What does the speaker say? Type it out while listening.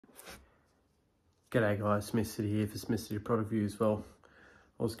G'day guys, Smith City here for Smith City Product Review as well.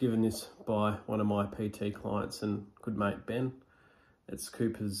 I was given this by one of my PT clients and good mate Ben. It's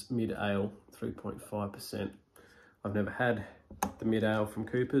Cooper's Mid Ale 3.5%. I've never had the Mid Ale from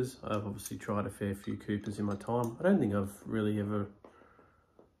Cooper's. I've obviously tried a fair few Coopers in my time. I don't think I've really ever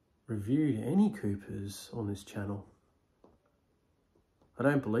reviewed any Coopers on this channel. I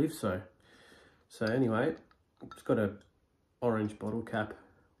don't believe so. So anyway, it's got a orange bottle cap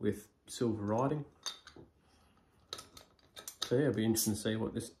with silver writing. So yeah, it'll be interesting to see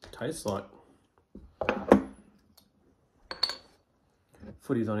what this tastes like.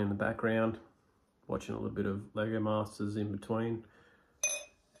 Footy's on in the background, watching a little bit of Lego Masters in between.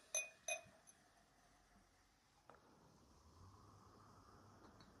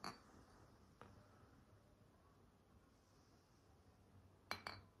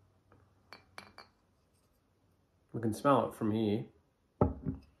 We can smell it from here.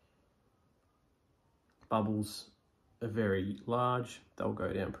 Bubbles are very large, they'll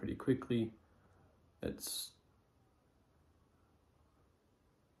go down pretty quickly. It's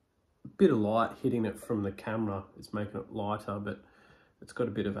a bit of light hitting it from the camera, it's making it lighter, but it's got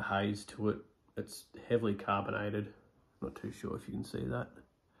a bit of a haze to it. It's heavily carbonated. Not too sure if you can see that.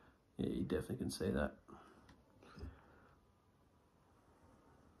 Yeah, you definitely can see that.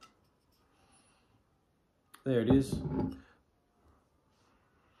 There it is.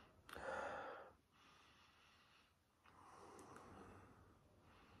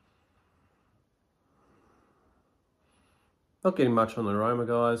 Not getting much on the aroma,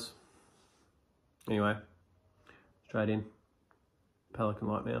 guys. Anyway, straight in. Pelican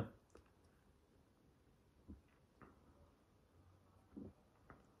light now.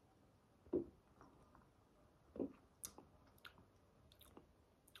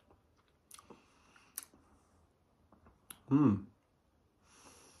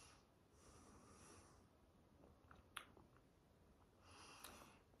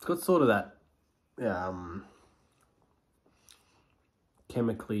 It's got sort of that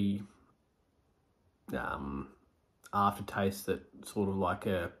chemically aftertaste that sort of like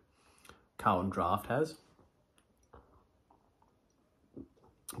a Carlton Draft has.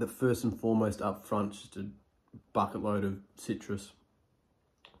 The first and foremost up front, just a bucket load of citrus.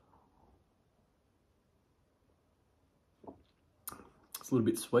 It's a little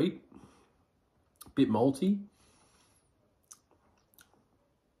bit sweet, a bit malty,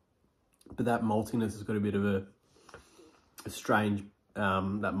 but that maltiness has got a bit of a strange,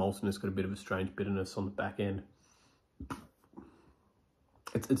 that maltiness got a bit of a strange bitterness on the back end.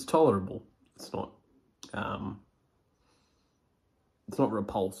 It's tolerable. It's not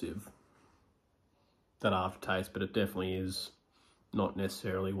repulsive, that aftertaste, but it definitely is not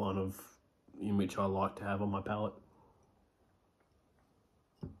necessarily one in which I like to have on my palate.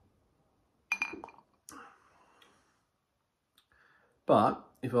 But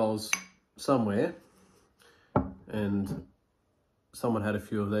if I was somewhere and someone had a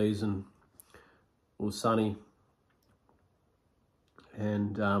few of these and it was sunny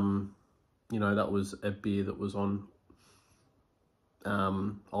and you know, that was a beer that was on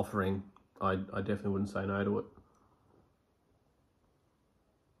offering, I definitely wouldn't say no to it.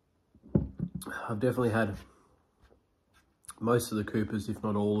 I've definitely had most of the Coopers, if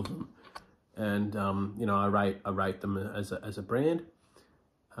not all of them, and you know, I rate them as a brand,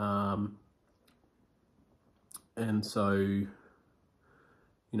 and so, you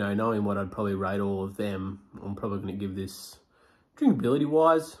know, knowing what I'd probably rate all of them, I'm probably going to give this, drinkability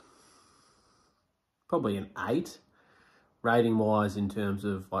wise, probably an 8. Rating wise, in terms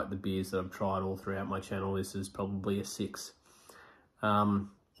of like the beers that I've tried all throughout my channel, this is probably a 6.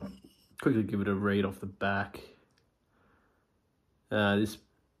 Quickly give it a read off the back. This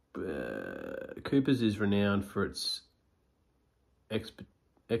Cooper's is renowned for its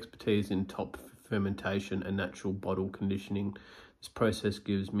expertise in top fermentation and natural bottle conditioning. This process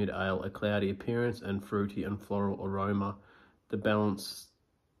gives Mid Ale a cloudy appearance and fruity and floral aroma. The balanced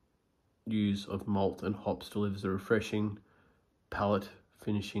use of malt and hops delivers a refreshing palate,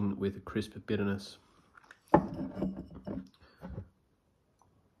 finishing with a crisp bitterness.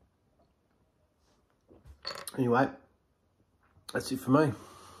 Anyway, that's it for me.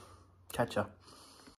 Catch ya.